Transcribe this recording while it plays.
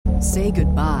Say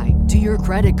goodbye to your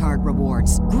credit card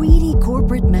rewards. Greedy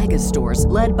corporate mega stores,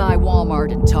 led by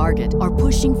Walmart and Target, are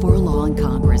pushing for a law in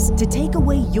Congress to take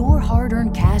away your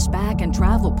hard-earned cash back and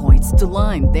travel points to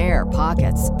line their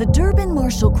pockets. The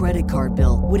Durbin-Marshall credit card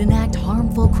bill would enact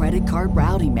harmful credit card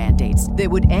routing mandates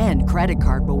that would end credit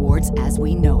card rewards as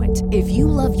we know it. If you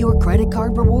love your credit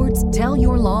card rewards, tell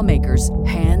your lawmakers,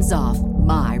 hands off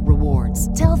my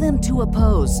rewards. Tell them to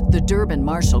oppose the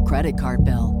Durbin-Marshall credit card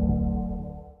bill.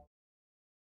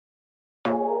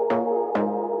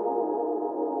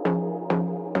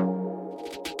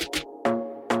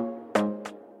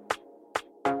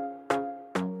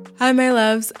 Hi, my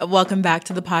loves. Welcome back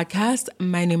to the podcast.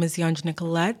 My name is Yonge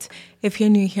Nicolette. If you're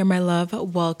new here, my love,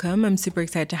 welcome. I'm super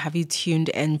excited to have you tuned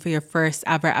in for your first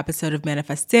ever episode of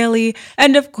Manifest Daily.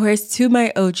 And of course, to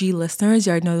my OG listeners,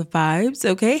 you already know the vibes,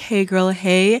 okay? Hey girl,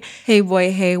 hey. Hey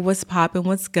boy, hey, what's poppin',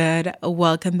 what's good?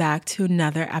 Welcome back to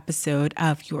another episode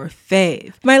of your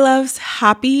fave. My loves,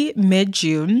 happy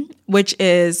mid-June, which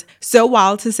is so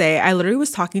wild to say. I literally was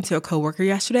talking to a coworker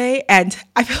yesterday, and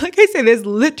I feel like I say this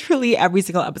literally every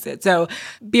single episode. So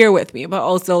bear with me, but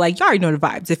also like, you already know the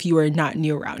vibes if you are not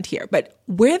new around here. But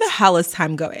where the hell is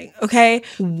time going? Okay.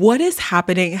 What is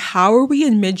happening? How are we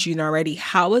in mid-June already?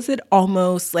 How is it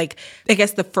almost like, I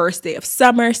guess, the first day of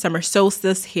summer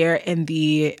solstice here in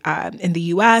the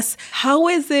US? How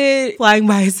is it flying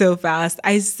by so fast?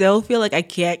 I still feel like I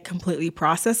can't completely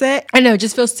process it. I know, it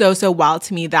just feels so wild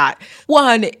to me that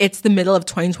one, it's the middle of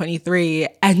 2023,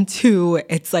 and two,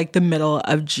 it's like the middle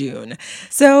of June.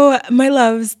 So my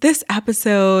loves, this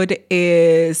episode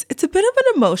it's a bit of an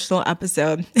emotional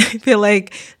episode. I feel like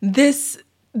this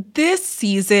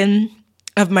season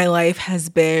of my life has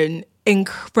been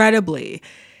incredibly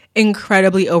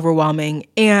overwhelming.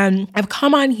 And I've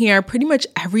come on here pretty much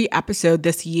every episode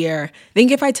this year. I think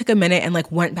if I took a minute and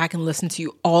went back and listened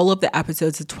to all of the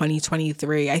episodes of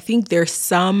 2023, I think there's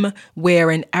somewhere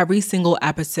in every single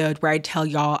episode where I tell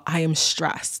y'all I am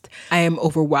stressed, I am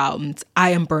overwhelmed,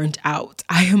 I am burnt out,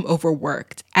 I am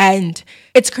overworked. And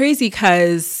it's crazy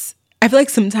because I feel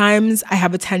like sometimes I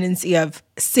have a tendency of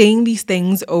saying these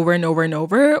things over and over and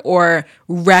over, or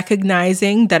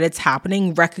recognizing that it's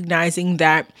happening, recognizing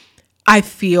that I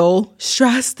feel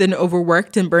stressed and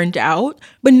overworked and burned out,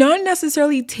 but not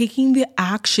necessarily taking the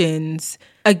actions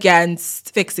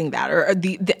against fixing that, or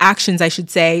the actions, I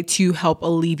should say, to help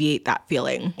alleviate that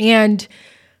feeling. And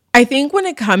I think when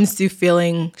it comes to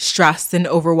feeling stressed and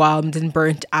overwhelmed and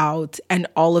burnt out and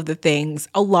all of the things,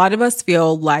 a lot of us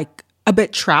feel like a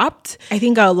bit trapped. I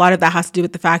think a lot of that has to do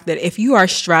with the fact that if you are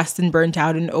stressed and burnt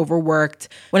out and overworked,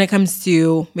 when it comes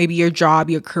to maybe your job,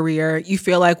 your career, you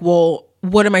feel like, well,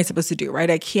 what am I supposed to do,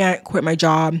 right? I can't quit my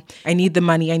job. I need the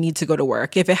money. I need to go to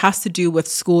work. If it has to do with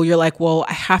school, you're like, well,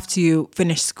 I have to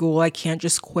finish school. I can't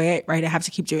just quit, right? I have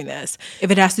to keep doing this. If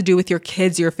it has to do with your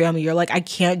kids, your family, you're like, I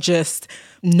can't just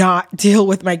not deal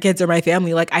with my kids or my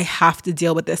family. Like, I have to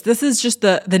deal with this. This is just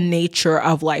the nature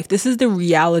of life. This is the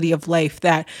reality of life,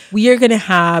 that we are going to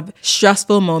have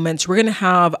stressful moments. We're going to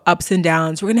have ups and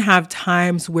downs. We're going to have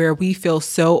times where we feel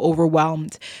so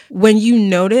overwhelmed. When you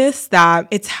notice that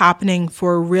it's happening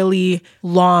for a really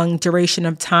long duration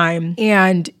of time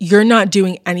and you're not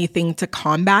doing anything to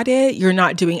combat it, you're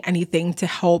not doing anything to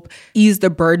help ease the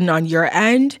burden on your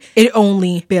end, it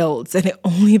only builds and it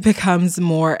only becomes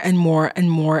more and more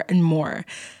and more and more.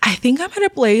 I think I'm at a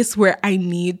place where I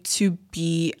need to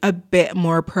be a bit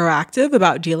more proactive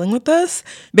about dealing with this,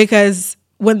 because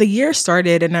when the year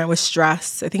started and I was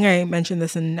stressed, I think I mentioned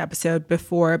this in an episode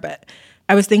before, but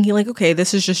I was thinking like, okay,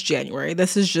 this is just January.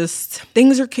 This is just,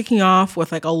 things are kicking off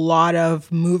with like a lot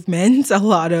of movement, a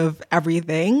lot of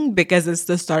everything, because it's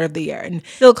the start of the year, and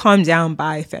it'll calm down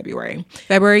by February.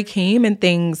 February came and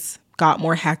things got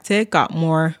more hectic, got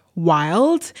more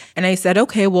wild. And I said,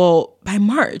 okay, well, by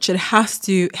March, it has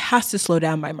to slow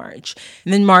down by March.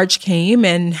 And then March came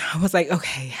and I was like,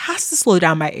 okay, it has to slow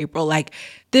down by April. Like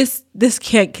this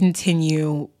can't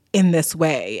continue in this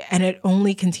way. And it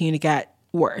only continued to get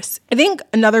worse. I think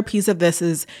another piece of this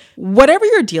is whatever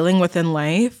you're dealing with in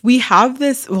life, we have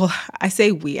this, well, I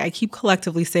say we, I keep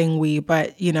collectively saying we,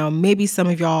 but maybe some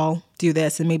of y'all do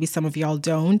this and maybe some of y'all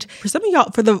don't. For some of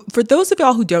y'all, for those of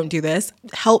y'all who don't do this,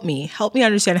 help me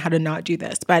understand how to not do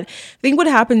this. But I think what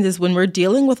happens is when we're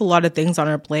dealing with a lot of things on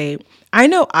our plate, I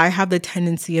know I have the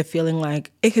tendency of feeling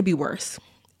like it could be worse.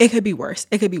 It could be worse.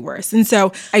 It could be worse. And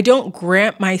so I don't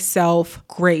grant myself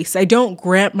grace. I don't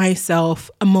grant myself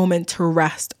a moment to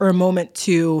rest or a moment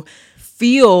to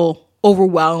feel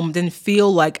overwhelmed and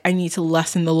feel like I need to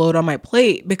lessen the load on my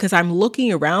plate because I'm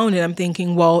looking around and I'm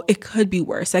thinking, well, it could be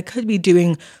worse. I could be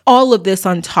doing all of this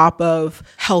on top of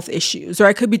health issues, or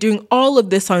I could be doing all of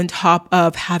this on top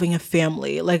of having a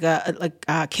family, like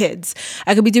kids.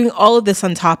 I could be doing all of this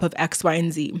on top of X, Y,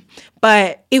 and Z.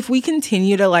 But if we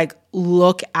continue to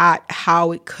look at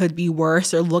how it could be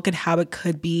worse or look at how it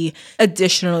could be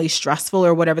additionally stressful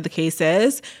or whatever the case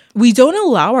is, we don't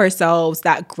allow ourselves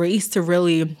that grace to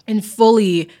really and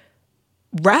fully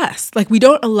rest. We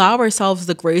don't allow ourselves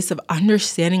the grace of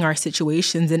understanding our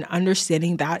situations and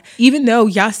understanding that even though,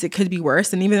 yes, it could be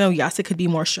worse, and even though, yes, it could be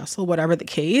more stressful, whatever the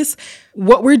case,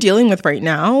 what we're dealing with right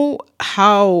now,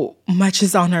 how much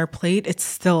is on our plate, it's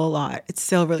still a lot. It's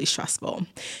still really stressful.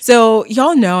 So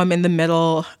y'all know I'm in the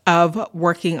middle of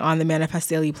working on the Manifest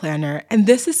Daily Planner, and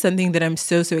this is something that I'm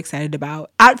so excited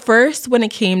about. At first, when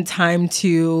it came time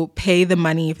to pay the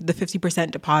money, the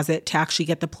 50% deposit to actually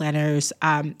get the planners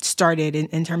started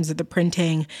in terms of the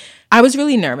printing, I was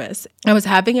really nervous. I was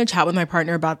having a chat with my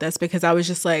partner about this because I was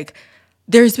just like,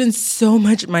 there's been so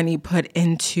much money put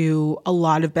into a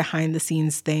lot of behind the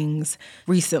scenes things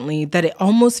recently that it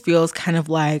almost feels kind of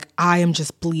like I am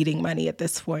just bleeding money at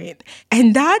this point.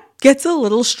 And that gets a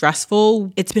little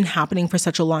stressful. It's been happening for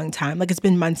such a long time. It's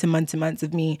been months and months and months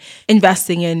of me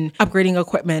investing in upgrading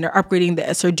equipment or upgrading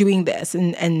this or doing this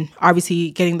and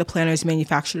obviously getting the planners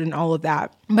manufactured and all of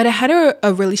that. But I had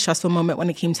a really stressful moment when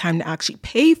it came time to actually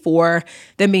pay for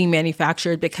them being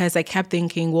manufactured because I kept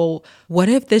thinking, well, what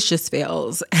if this just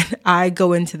fails and I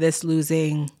go into this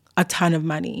losing a ton of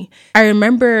money? I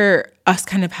remember us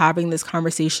kind of having this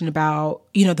conversation about,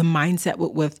 the mindset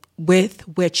with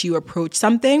which you approach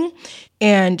something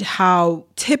and how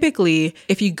typically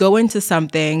if you go into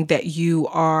something that you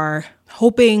are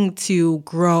hoping to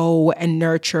grow and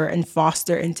nurture and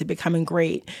foster into becoming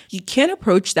great, you can't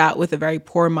approach that with a very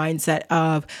poor mindset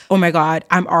of, oh my God,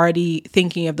 I'm already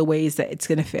thinking of the ways that it's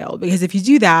going to fail. Because if you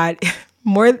do that,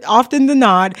 more often than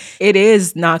not, it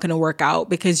is not going to work out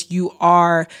because you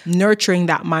are nurturing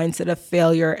that mindset of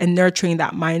failure and nurturing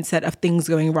that mindset of things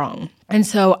going wrong. And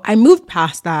so I moved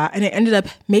past that and I ended up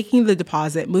making the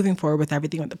deposit, moving forward with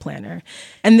everything with the planner.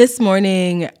 And this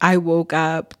morning I woke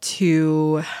up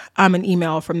to an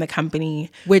email from the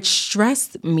company, which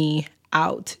stressed me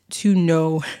out to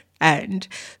no end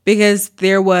because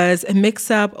there was a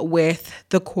mix-up with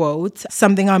the quote,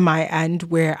 something on my end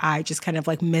where I just kind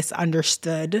of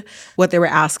misunderstood what they were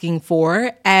asking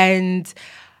for, and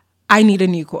I need a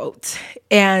new quote.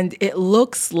 And it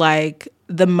looks like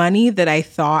the money that I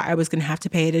thought I was going to have to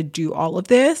pay to do all of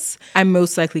this, I'm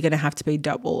most likely going to have to pay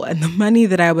double. And the money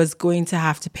that I was going to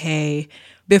have to pay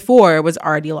before was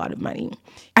already a lot of money.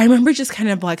 I remember just kind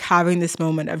of having this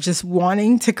moment of just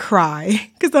wanting to cry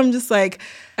because I'm just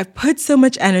I've put so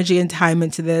much energy and time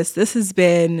into this. This has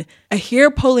been a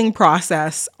hair pulling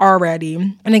process already.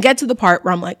 And I get to the part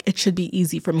where I'm it should be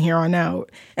easy from here on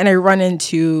out. And I run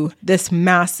into this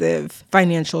massive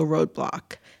financial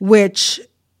roadblock, which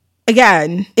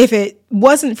again, if it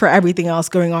wasn't for everything else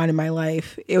going on in my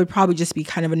life, it would probably just be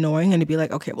kind of annoying and to be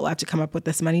okay, well, I have to come up with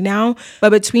this money now.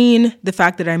 But between the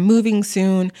fact that I'm moving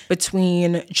soon,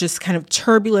 between just kind of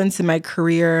turbulence in my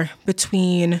career,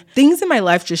 between things in my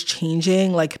life just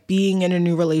changing, being in a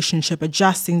new relationship,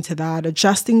 adjusting to that,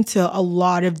 adjusting to a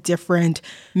lot of different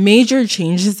major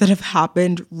changes that have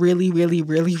happened really, really,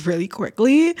 really, really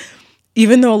quickly,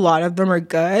 even though a lot of them are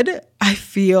good, I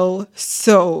feel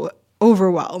so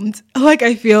overwhelmed.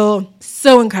 I feel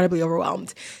so incredibly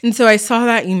overwhelmed. And so I saw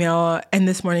that email and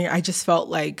this morning I just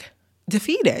felt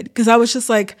defeated because I was just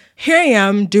here I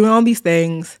am doing all these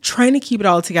things, trying to keep it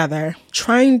all together,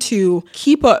 trying to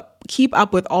keep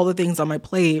up with all the things on my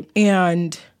plate,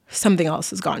 and something else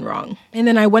has gone wrong. And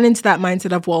then I went into that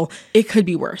mindset of, well, it could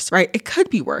be worse, right? It could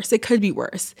be worse. It could be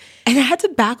worse. And I had to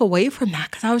back away from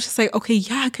that because I was just okay,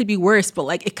 yeah, it could be worse, but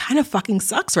it kind of fucking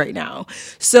sucks right now.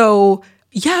 So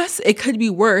yes, it could be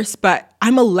worse, but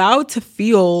I'm allowed to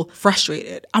feel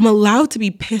frustrated. I'm allowed to be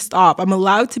pissed off. I'm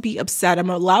allowed to be upset. I'm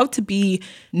allowed to be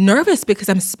nervous because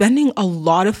I'm spending a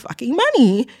lot of fucking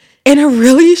money in a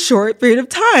really short period of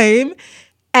time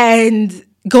and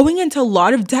going into a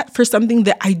lot of debt for something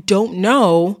that I don't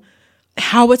know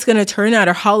how it's going to turn out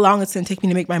or how long it's going to take me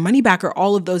to make my money back or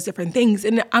all of those different things.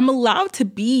 And I'm allowed to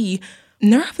be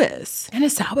nervous. And I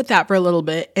sat with that for a little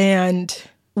bit. And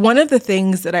one of the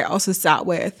things that I also sat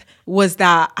with was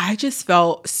that I just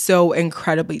felt so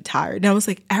incredibly tired. And I was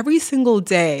every single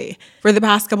day for the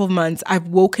past couple of months, I've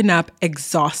woken up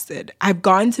exhausted. I've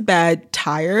gone to bed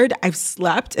tired, I've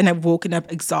slept, and I've woken up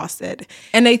exhausted.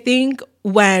 And I think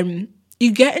when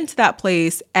you get into that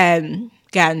place and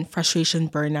Again, frustration,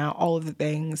 burnout, all of the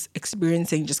things,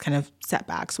 experiencing just kind of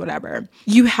setbacks, whatever.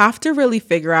 You have to really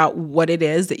figure out what it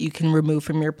is that you can remove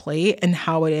from your plate and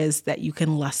how it is that you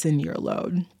can lessen your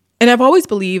load. And I've always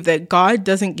believed that God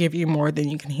doesn't give you more than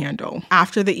you can handle.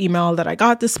 After the email that I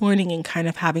got this morning and kind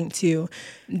of having to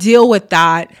deal with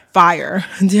that fire,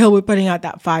 deal with putting out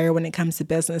that fire when it comes to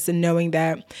business and knowing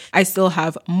that I still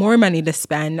have more money to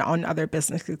spend on other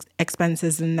business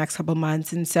expenses in the next couple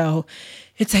months. And so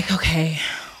it's like, okay,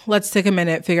 let's take a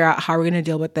minute, figure out how we're going to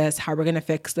deal with this, how we're going to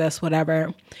fix this,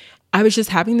 whatever. I was just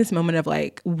having this moment of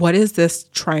like, what is this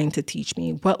trying to teach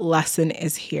me? What lesson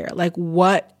is here? Like,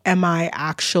 what am I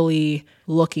actually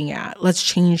looking at? Let's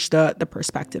change the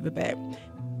perspective a bit.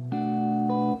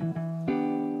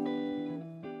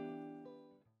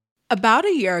 About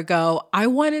a year ago, I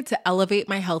wanted to elevate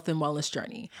my health and wellness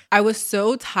journey. I was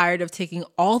so tired of taking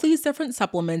all these different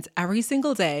supplements every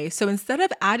single day. So instead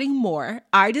of adding more,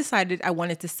 I decided I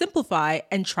wanted to simplify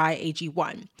and try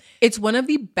AG1. It's one of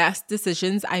the best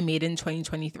decisions I made in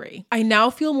 2023. I now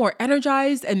feel more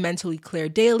energized and mentally clear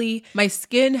daily. My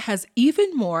skin has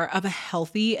even more of a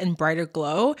healthy and brighter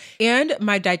glow, and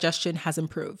my digestion has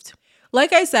improved.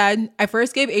 Like I said, I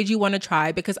first gave AG1 a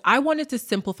try because I wanted to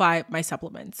simplify my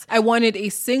supplements. I wanted a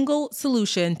single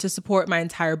solution to support my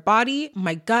entire body,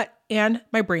 my gut, and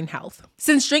my brain health.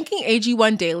 Since drinking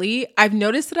AG1 daily, I've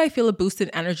noticed that I feel a boost in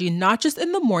energy, not just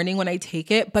in the morning when I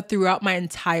take it, but throughout my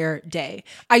entire day.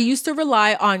 I used to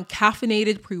rely on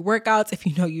caffeinated pre-workouts, if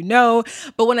you know, you know,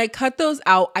 but when I cut those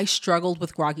out, I struggled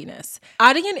with grogginess.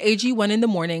 Adding an AG1 in the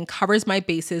morning covers my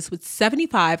bases with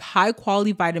 75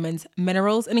 high-quality vitamins,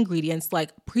 minerals, and ingredients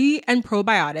like pre- and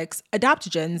probiotics,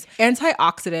 adaptogens,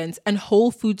 antioxidants, and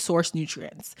whole food source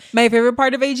nutrients. My favorite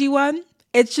part of AG1?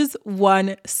 It's just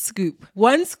one scoop.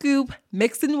 One scoop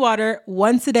mixed in water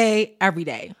once a day, every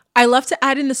day. I love to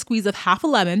add in a squeeze of half a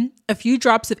lemon, a few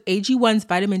drops of AG1's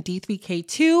vitamin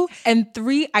D3K2, and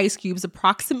 3 ice cubes,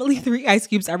 approximately 3 ice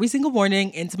cubes every single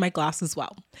morning into my glass as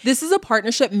well. This is a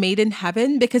partnership made in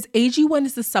heaven because AG1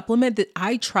 is the supplement that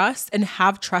I trust and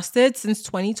have trusted since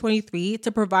 2023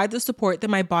 to provide the support that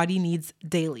my body needs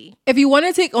daily. If you want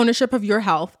to take ownership of your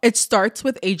health, it starts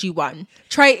with AG1.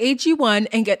 Try AG1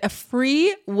 and get a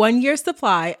free 1-year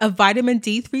supply of vitamin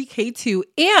D3K2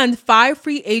 and 5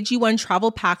 free AG1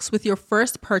 travel packs with your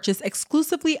first purchase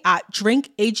exclusively at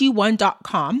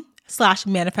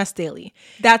drinkag1.com/manifestdaily.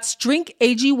 That's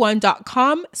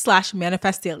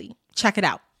drinkag1.com/manifestdaily. Check it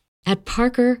out. At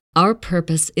Parker, our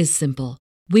purpose is simple.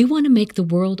 We want to make the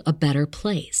world a better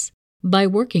place by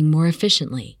working more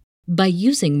efficiently, by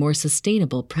using more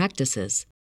sustainable practices,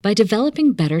 by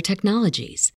developing better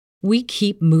technologies. We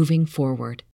keep moving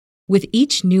forward. With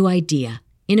each new idea,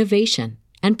 innovation,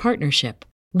 and partnership,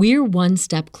 we're one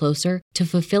step closer to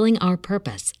fulfilling our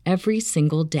purpose every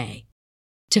single day.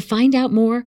 To find out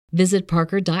more, visit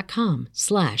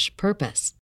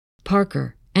parker.com/purpose.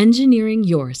 Parker, engineering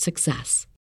your success.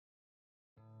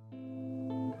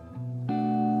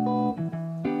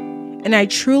 And I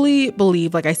truly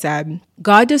believe, like I said,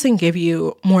 God doesn't give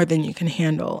you more than you can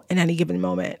handle in any given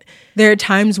moment. There are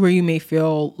times where you may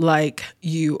feel like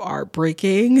you are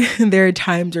breaking. There are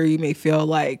times where you may feel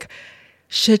like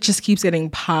shit just keeps getting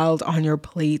piled on your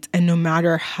plate. And no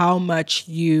matter how much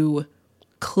you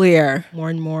clear, more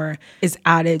and more is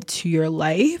added to your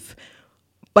life.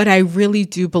 But I really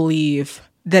do believe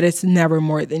that it's never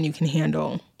more than you can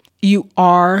handle. You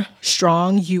are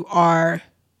strong. You are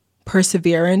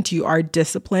perseverant, you are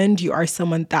disciplined, you are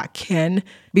someone that can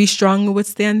be strong and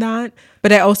withstand that.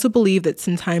 But I also believe that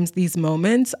sometimes these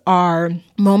moments are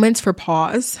moments for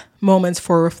pause, moments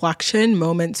for reflection,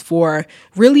 moments for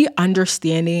really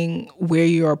understanding where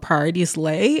your priorities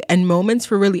lay, and moments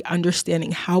for really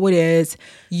understanding how it is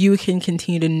you can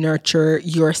continue to nurture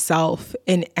yourself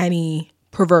in any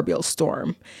proverbial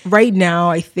storm. Right now,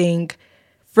 I think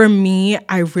for me,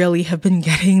 I really have been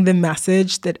getting the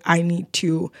message that I need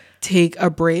to take a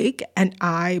break. And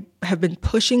I have been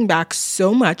pushing back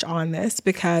so much on this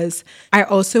because I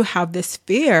also have this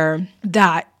fear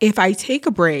that if I take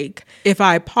a break, if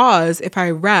I pause, if I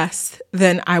rest,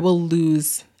 then I will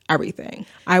lose everything.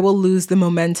 I will lose the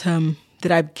momentum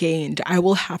that I've gained. I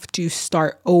will have to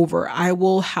start over. I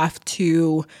will have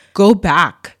to go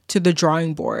back to the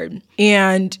drawing board.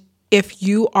 And if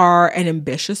you are an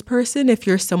ambitious person, if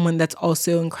you're someone that's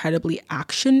also incredibly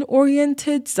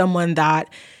action-oriented, someone that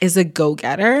is a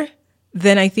go-getter,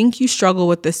 then I think you struggle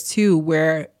with this too,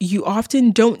 where you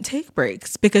often don't take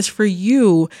breaks because for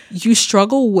you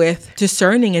struggle with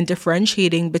discerning and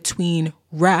differentiating between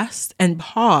rest and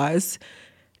pause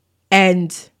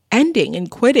and ending and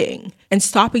quitting and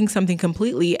stopping something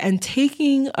completely and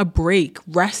taking a break,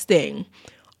 resting,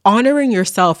 honoring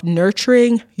yourself,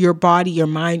 nurturing your body, your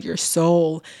mind, your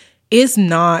soul is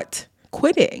not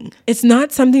quitting. It's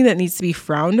not something that needs to be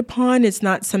frowned upon. It's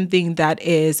not something that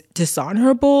is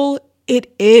dishonorable.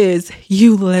 It is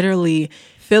you literally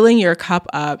filling your cup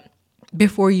up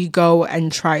before you go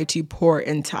and try to pour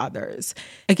into others.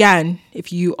 Again,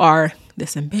 if you are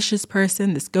this ambitious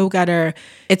person, this go-getter,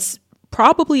 it's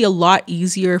probably a lot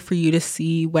easier for you to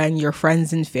see when your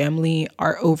friends and family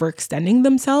are overextending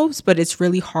themselves, but it's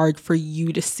really hard for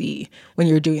you to see when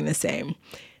you're doing the same.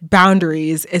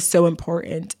 Boundaries is so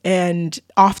important. And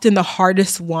often the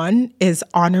hardest one is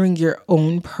honoring your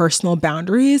own personal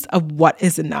boundaries of what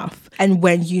is enough and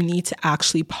when you need to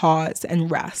actually pause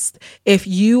and rest. If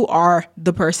you are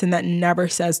the person that never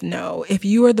says no, if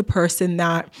you are the person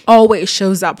that always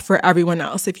shows up for everyone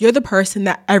else, if you're the person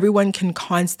that everyone can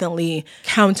constantly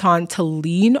count on to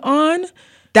lean on,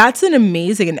 that's an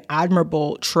amazing and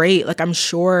admirable trait. Like, I'm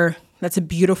sure that's a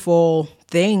beautiful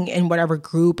thing in whatever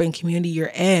group and community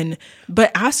you're in.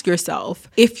 But ask yourself,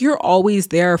 if you're always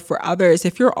there for others,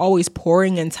 if you're always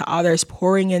pouring into others,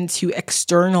 pouring into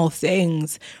external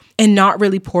things and not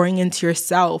really pouring into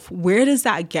yourself, where does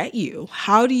that get you?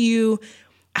 How do you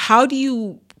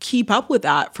keep up with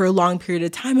that for a long period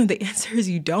of time? And the answer is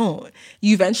you don't.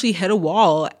 You eventually hit a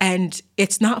wall, and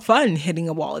it's not fun hitting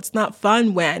a wall. It's not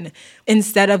fun when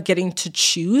instead of getting to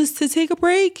choose to take a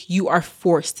break, you are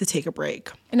forced to take a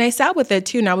break. And I sat with it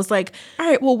too. And I was like, all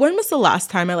right, well, when was the last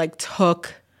time I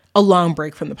took a long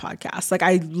break from the podcast?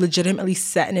 I legitimately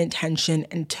set an intention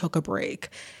and took a break.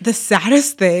 The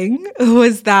saddest thing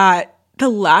was that the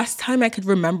last time I could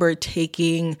remember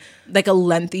taking a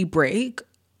lengthy break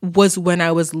was when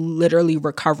I was literally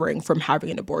recovering from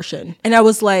having an abortion. And I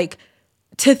was like,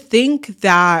 to think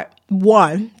that,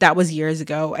 one, that was years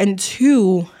ago, and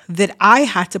two, that I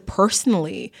had to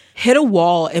personally hit a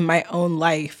wall in my own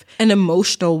life, an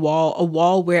emotional wall, a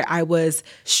wall where I was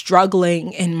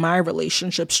struggling in my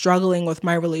relationship, struggling with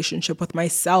my relationship with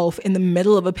myself in the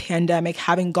middle of a pandemic,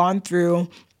 having gone through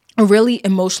a really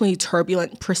emotionally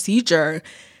turbulent procedure.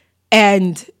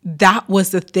 And that was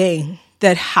the thing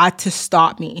that had to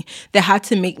stop me, that had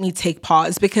to make me take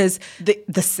pause, because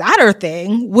the sadder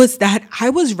thing was that I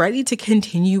was ready to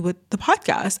continue with the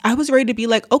podcast. I was ready to be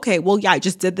like, okay, well, yeah, I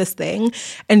just did this thing.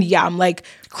 And yeah, I'm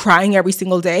crying every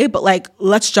single day, but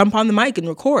let's jump on the mic and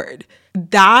record.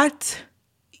 That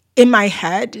in my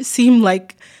head seemed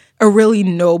like a really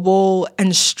noble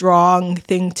and strong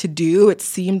thing to do. It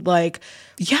seemed like,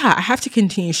 yeah, I have to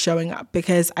continue showing up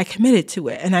because I committed to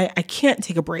it and I can't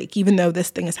take a break even though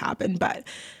this thing has happened. But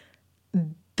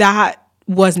that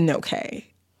wasn't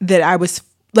okay. That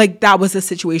was a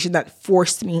situation that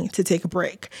forced me to take a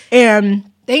break.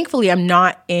 And thankfully, I'm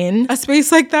not in a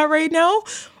space like that right now.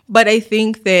 But I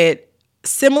think that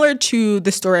similar to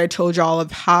the story I told y'all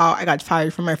of how I got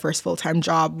fired from my first full-time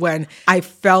job, when I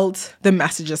felt the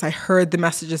messages, I heard the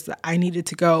messages that I needed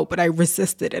to go, but I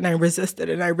resisted and I resisted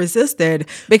and I resisted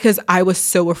because I was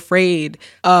so afraid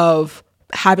of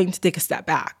having to take a step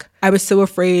back. I was so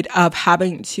afraid of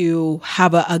having to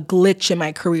have a glitch in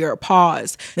my career, a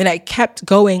pause. Then I kept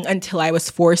going until I was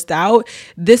forced out.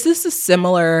 This is a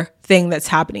similar thing that's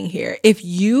happening here. If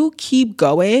you keep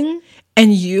going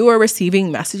and you are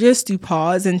receiving messages to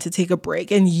pause and to take a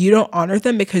break and you don't honor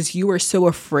them because you are so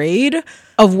afraid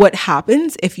of what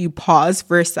happens if you pause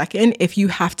for a second, if you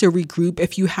have to regroup,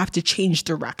 if you have to change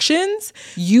directions,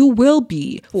 you will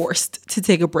be forced to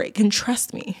take a break. And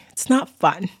trust me, it's not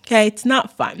fun, okay? It's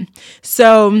not fun.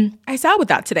 So I sat with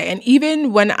that today. And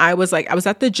even when I was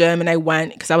at the gym and I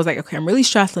went, because I was like, okay, I'm really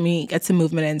stressed. Let me get some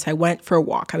movement in. So I went for a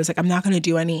walk. I was like, I'm not going to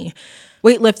do any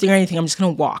weightlifting or anything. I'm just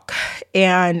going to walk.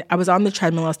 And I was on the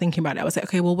treadmill. I was thinking about it. I was like,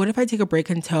 okay, well, what if I take a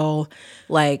break until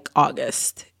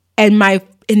August? And my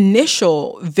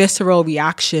initial visceral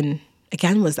reaction,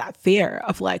 again, was that fear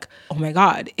of oh my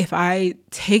God, if I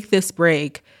take this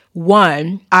break,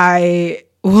 one, the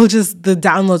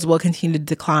downloads will continue to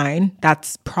decline.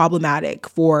 That's problematic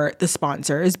for the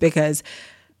sponsors because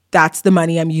that's the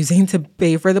money I'm using to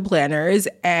pay for the planners.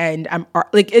 And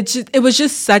it was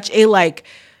just such a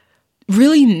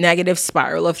really negative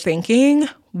spiral of thinking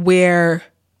where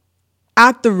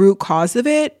at the root cause of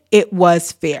it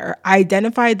was fear. I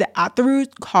identified that at the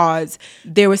root cause,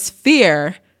 there was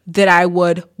fear that I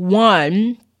would,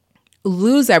 one,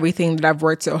 lose everything that I've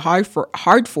worked so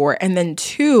hard for, and then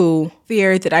two,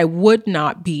 fear that I would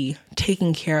not be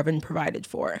taken care of and provided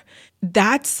for.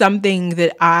 that's something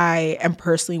that I am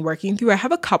personally working through. I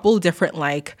have a couple different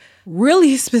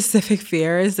really specific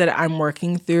fears that I'm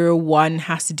working through. One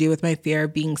has to do with my fear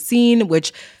of being seen,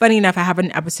 which funny enough, I have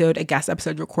a guest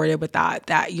episode recorded with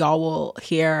that y'all will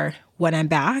hear when I'm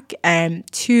back. And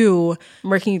two, I'm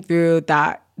working through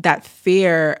that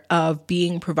fear of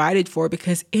being provided for,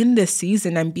 because in this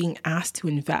season, I'm being asked to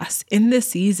invest. In this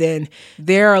season,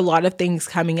 there are a lot of things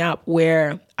coming up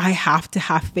where I have to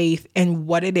have faith in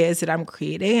what it is that I'm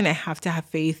creating, and I have to have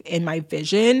faith in my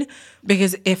vision,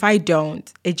 because if I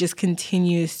don't, it just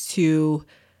continues to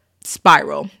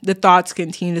spiral. The thoughts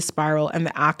continue to spiral, and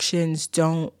the actions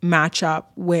don't match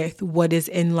up with what is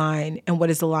in line and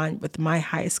what is aligned with my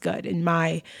highest good and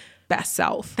my best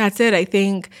self. That's it. I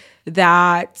think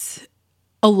that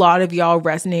a lot of y'all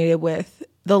resonated with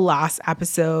the last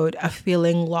episode of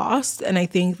feeling lost. And I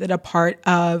think that a part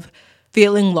of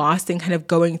feeling lost and kind of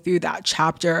going through that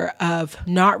chapter of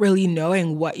not really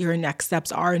knowing what your next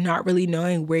steps are, not really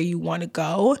knowing where you want to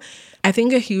go, I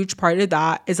think a huge part of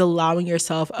that is allowing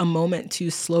yourself a moment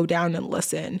to slow down and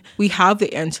listen. We have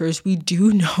the answers. We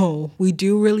do know. We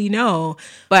do really know.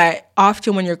 But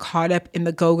often when you're caught up in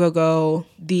the go,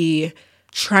 the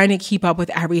trying to keep up with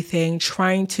everything,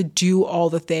 trying to do all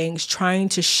the things, trying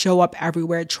to show up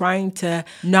everywhere, trying to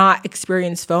not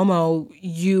experience FOMO,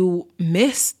 you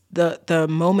miss the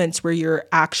moments where you're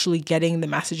actually getting the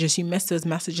messages. You miss those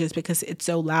messages because it's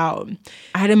so loud.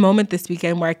 I had a moment this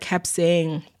weekend where I kept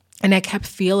saying, and I kept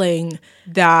feeling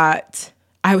that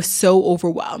I was so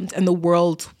overwhelmed and the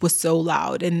world was so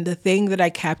loud. And the thing that I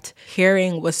kept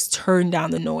hearing was turn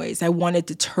down the noise. I wanted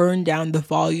to turn down the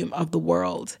volume of the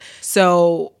world.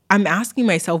 So I'm asking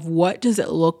myself, what does it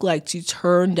look like to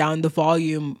turn down the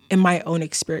volume in my own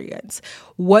experience?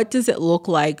 What does it look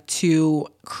like to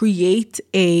create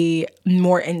a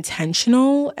more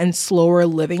intentional and slower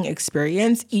living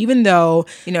experience, even though,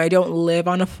 I don't live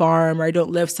on a farm or I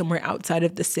don't live somewhere outside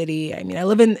of the city. I mean, I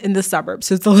live in the suburbs,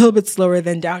 so it's a little bit slower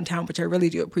than downtown, which I really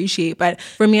do appreciate. But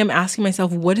for me, I'm asking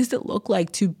myself, what does it look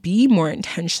like to be more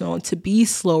intentional and to be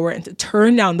slower and to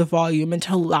turn down the volume and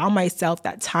to allow myself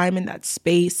that time and that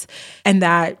space and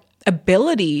that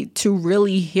ability to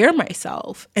really hear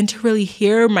myself and to really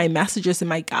hear my messages and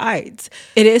my guides.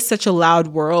 It is such a loud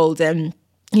world. And,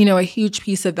 a huge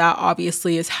piece of that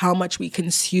obviously is how much we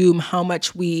consume, how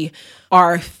much we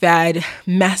are fed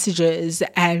messages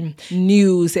and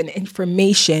news and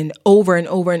information over and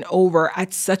over and over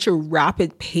at such a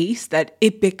rapid pace that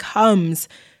it becomes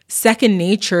second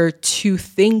nature to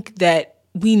think that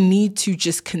we need to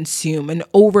just consume and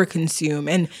overconsume.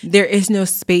 And there is no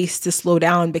space to slow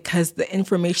down because the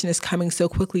information is coming so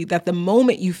quickly that the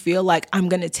moment you feel like I'm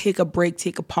going to take a break,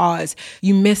 take a pause,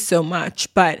 you miss so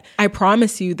much. But I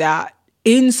promise you that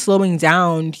in slowing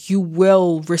down, you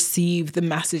will receive the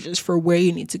messages for where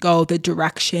you need to go, the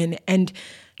direction. And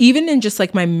even in just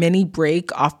my mini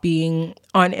break off being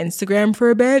on Instagram for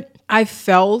a bit, I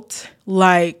felt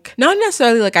like, not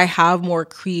necessarily like I have more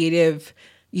creative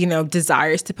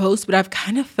desires to post, but I've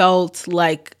kind of felt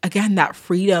like, again, that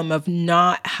freedom of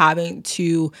not having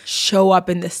to show up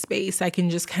in this space. I can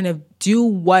just kind of do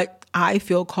what I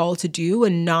feel called to do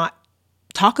and not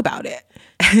talk about it.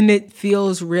 And it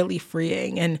feels really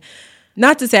freeing. And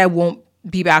not to say I won't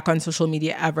be back on social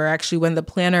media ever. Actually, when the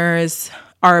planners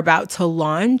are about to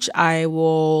launch, I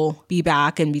will be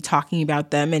back and be talking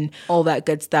about them and all that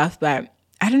good stuff. But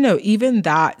I don't know, even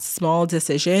that small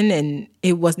decision, and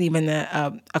it wasn't even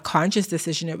a conscious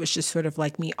decision, it was just sort of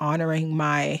like me honoring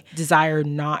my desire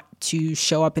not to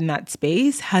show up in that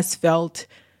space, has felt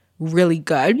really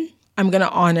good. I'm going to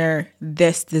honor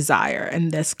this desire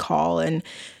and this call. And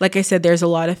like I said, there's a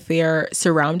lot of fear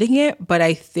surrounding it, but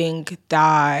I think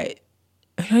that,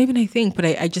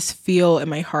 I just feel in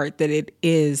my heart that it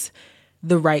is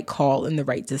the right call and the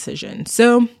right decision.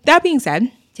 So that being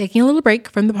said, taking a little break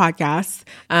from the podcast.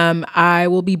 I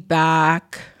will be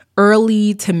back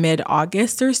early to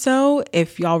mid-August or so.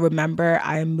 If y'all remember,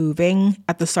 I'm moving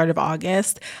at the start of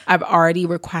August. I've already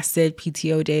requested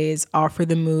PTO days off for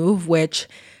the move, which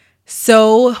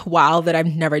so wild that I've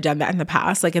never done that in the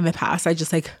past. In the past, I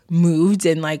just moved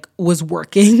and was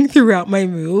working throughout my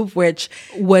move, which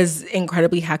was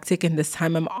incredibly hectic. And this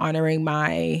time I'm honoring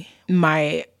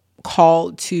my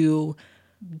call to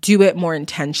do it more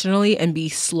intentionally and be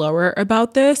slower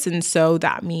about this. And so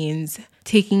that means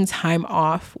taking time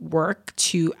off work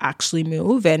to actually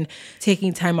move and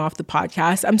taking time off the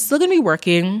podcast. I'm still going to be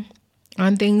working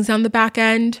on things on the back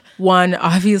end. One,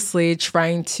 obviously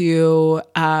trying to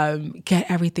get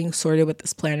everything sorted with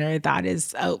this planner. That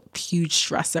is a huge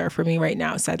stressor for me right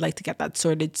now. So I'd like to get that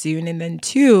sorted soon. And then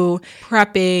two,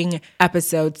 prepping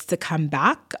episodes to come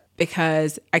back.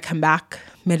 because I come back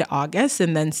mid-August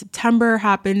and then September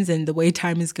happens, and the way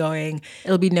time is going,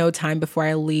 it'll be no time before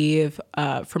I leave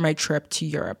for my trip to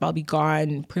Europe. I'll be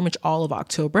gone pretty much all of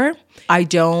October. I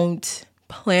don't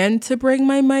plan to bring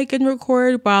my mic and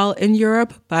record while in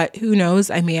Europe, but who knows?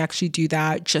 I may actually do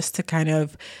that just to kind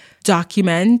of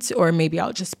document, or maybe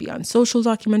I'll just be on social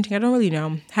documenting. I don't really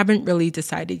know. Haven't really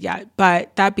decided yet.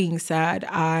 But that being said,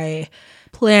 I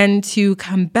plan to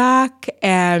come back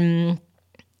and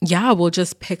we'll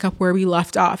just pick up where we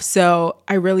left off. So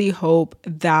I really hope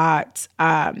that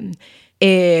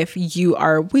if you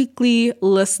are a weekly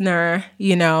listener,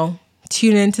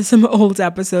 tune into some old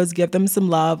episodes, give them some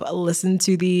love, listen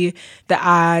to the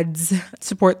ads,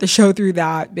 support the show through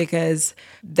that, because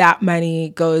that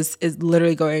money is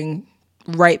literally going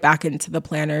right back into the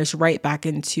planners, right back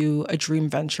into a dream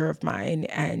venture of mine.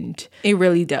 And it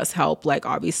really does help, like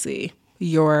obviously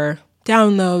your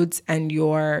downloads and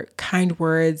your kind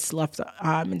words left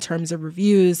in terms of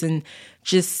reviews and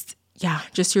just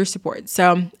your support.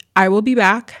 So I will be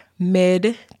back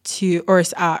early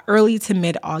to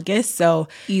mid-August. So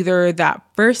either that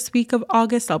first week of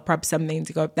August, I'll prep something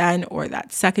to go up then, or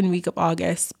that second week of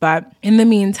August. But in the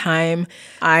meantime,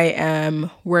 I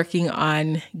am working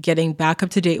on getting back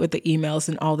up to date with the emails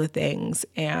and all the things.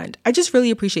 And I just really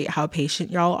appreciate how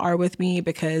patient y'all are with me,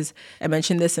 because I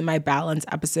mentioned this in my balance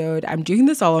episode. I'm doing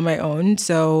this all on my own.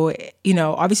 So,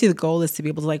 obviously the goal is to be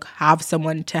able to have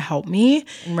someone to help me.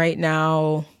 And right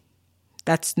now,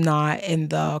 that's not in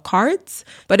the cards,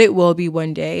 but it will be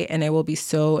one day, and I will be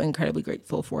so incredibly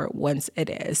grateful for it once it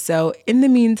is. So in the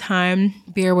meantime,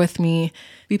 bear with me,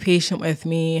 be patient with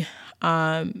me.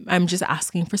 I'm just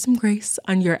asking for some grace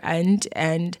on your end,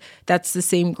 and that's the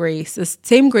same grace. The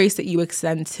same grace that you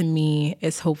extend to me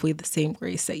is hopefully the same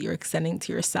grace that you're extending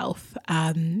to yourself.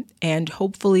 And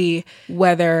hopefully,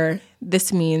 whether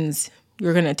this means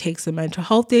you're going to take some mental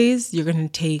health days, you're going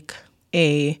to take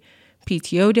a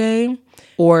PTO day,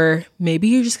 or maybe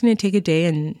you're just going to take a day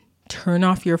and turn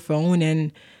off your phone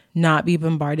and not be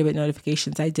bombarded with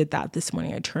notifications. I did that this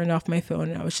morning. I turned off my phone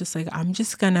and I was just like, I'm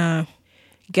just going to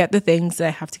get the things that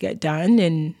I have to get done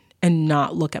and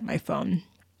not look at my phone.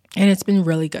 And it's been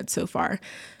really good so far.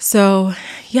 So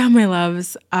yeah, my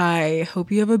loves, I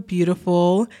hope you have a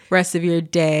beautiful rest of your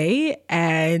day,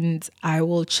 and I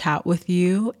will chat with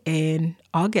you in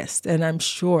August. And I'm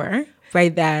sure by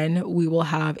then we will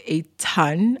have a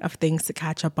ton of things to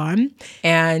catch up on.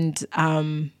 And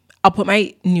I'll put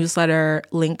my newsletter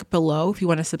link below if you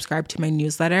want to subscribe to my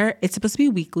newsletter. It's supposed to be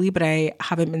weekly, but I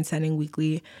haven't been sending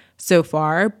weekly so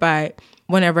far. But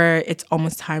whenever it's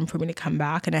almost time for me to come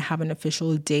back and I have an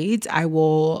official date, I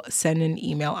will send an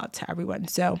email out to everyone.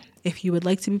 So if you would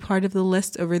like to be part of the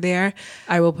list over there,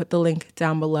 I will put the link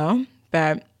down below.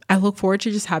 But I look forward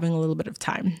to just having a little bit of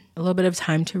time to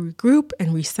regroup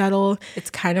and resettle. It's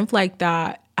kind of like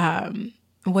that.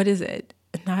 What is it?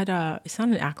 It's not an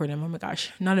acronym. Oh my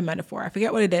gosh, not a metaphor. I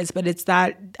forget what it is, but it's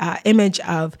that image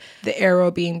of the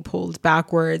arrow being pulled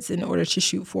backwards in order to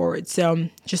shoot forward. So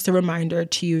just a reminder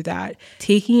to you that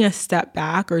taking a step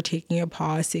back or taking a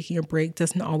pause, taking a break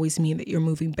doesn't always mean that you're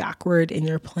moving backward in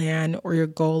your plan or your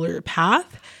goal or your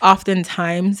path.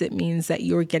 Oftentimes it means that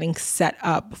you're getting set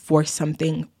up for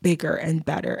something bigger and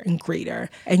better and greater.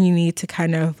 And you need to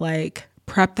kind of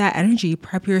prep that energy,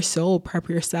 prep your soul, prep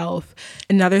yourself.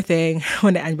 Another thing I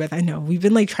want to end with, I know we've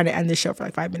been trying to end the show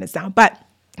for 5 minutes now, but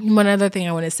one other thing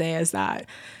I want to say is that,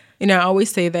 I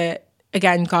always say that,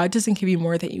 again, God doesn't give you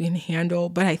more than you can handle.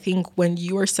 But I think when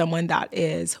you are someone that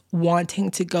is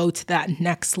wanting to go to that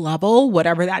next level,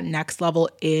 whatever that next level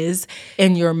is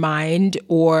in your mind,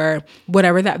 or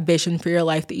whatever that vision for your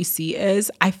life that you see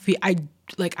is, I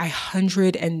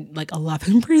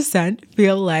 111%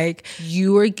 feel like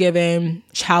you are given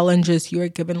challenges, you are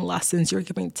given lessons, you're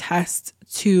given tests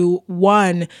to,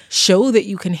 one, show that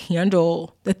you can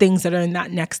handle the things that are in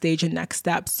that next stage and next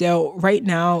step. So right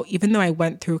now, even though I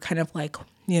went through kind of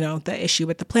the issue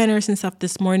with the planners and stuff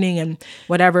this morning and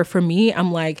whatever, for me,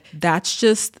 I'm like, that's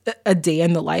just a day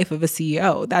in the life of a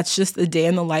CEO. That's just a day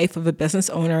in the life of a business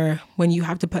owner when you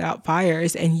have to put out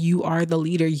fires and you are the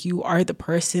leader. You are the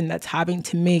person that's having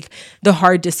to make the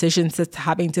hard decisions, that's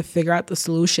having to figure out the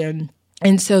solution.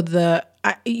 And so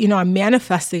I'm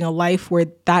manifesting a life where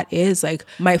that is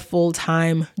my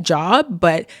full-time job.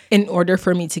 But in order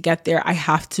for me to get there, I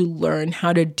have to learn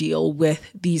how to deal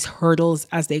with these hurdles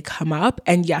as they come up.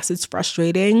 And yes, it's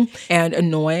frustrating and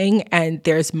annoying, and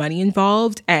there's money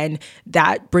involved, and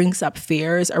that brings up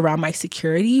fears around my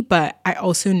security. But I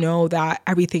also know that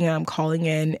everything I'm calling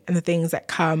in and the things that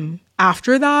come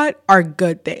after that are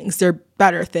good things. They're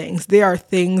better things. They are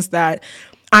things that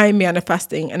I'm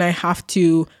manifesting and I have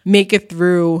to make it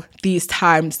through these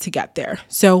times to get there.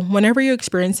 So whenever you're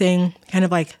experiencing kind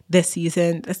of like this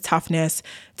season, this toughness,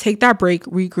 take that break,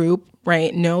 regroup,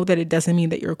 right? Know that it doesn't mean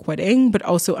that you're quitting, but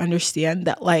also understand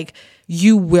that like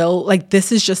you will, like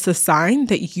this is just a sign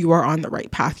that you are on the right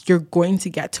path. You're going to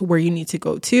get to where you need to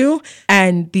go to.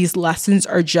 And these lessons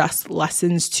are just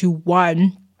lessons to,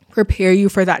 one, prepare you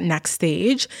for that next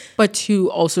stage, but to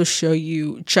also show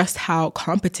you just how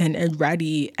competent and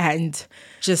ready and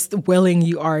just willing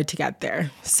you are to get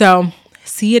there. So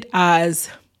see it as,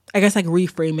 I guess, like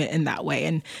reframe it in that way.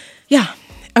 And yeah,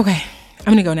 okay,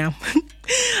 I'm gonna go now.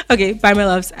 Okay, bye my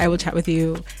loves. I will chat with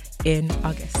you in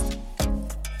August.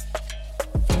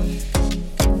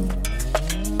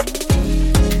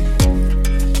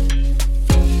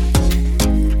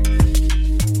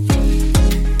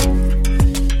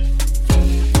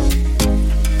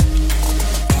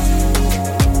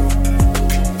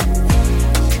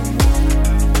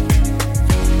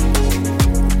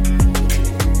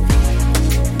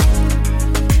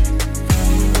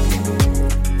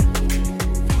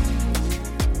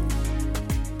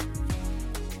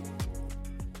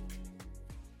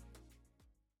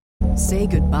 Say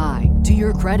goodbye to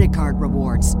your credit card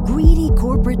rewards. Greedy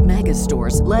corporate mega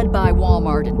stores, led by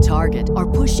Walmart and Target, are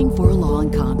pushing for a law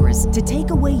in Congress to take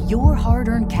away your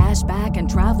hard-earned cash back and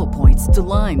travel points to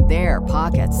line their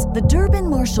pockets. The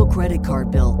Durbin-Marshall credit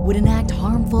card bill would enact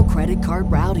harmful credit card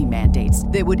routing mandates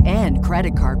that would end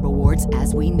credit card rewards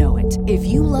as we know it. If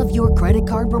you love your credit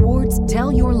card rewards,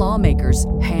 tell your lawmakers,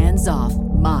 hands off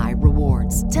my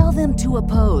rewards. Tell them to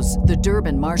oppose the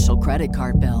Durbin-Marshall credit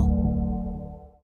card bill.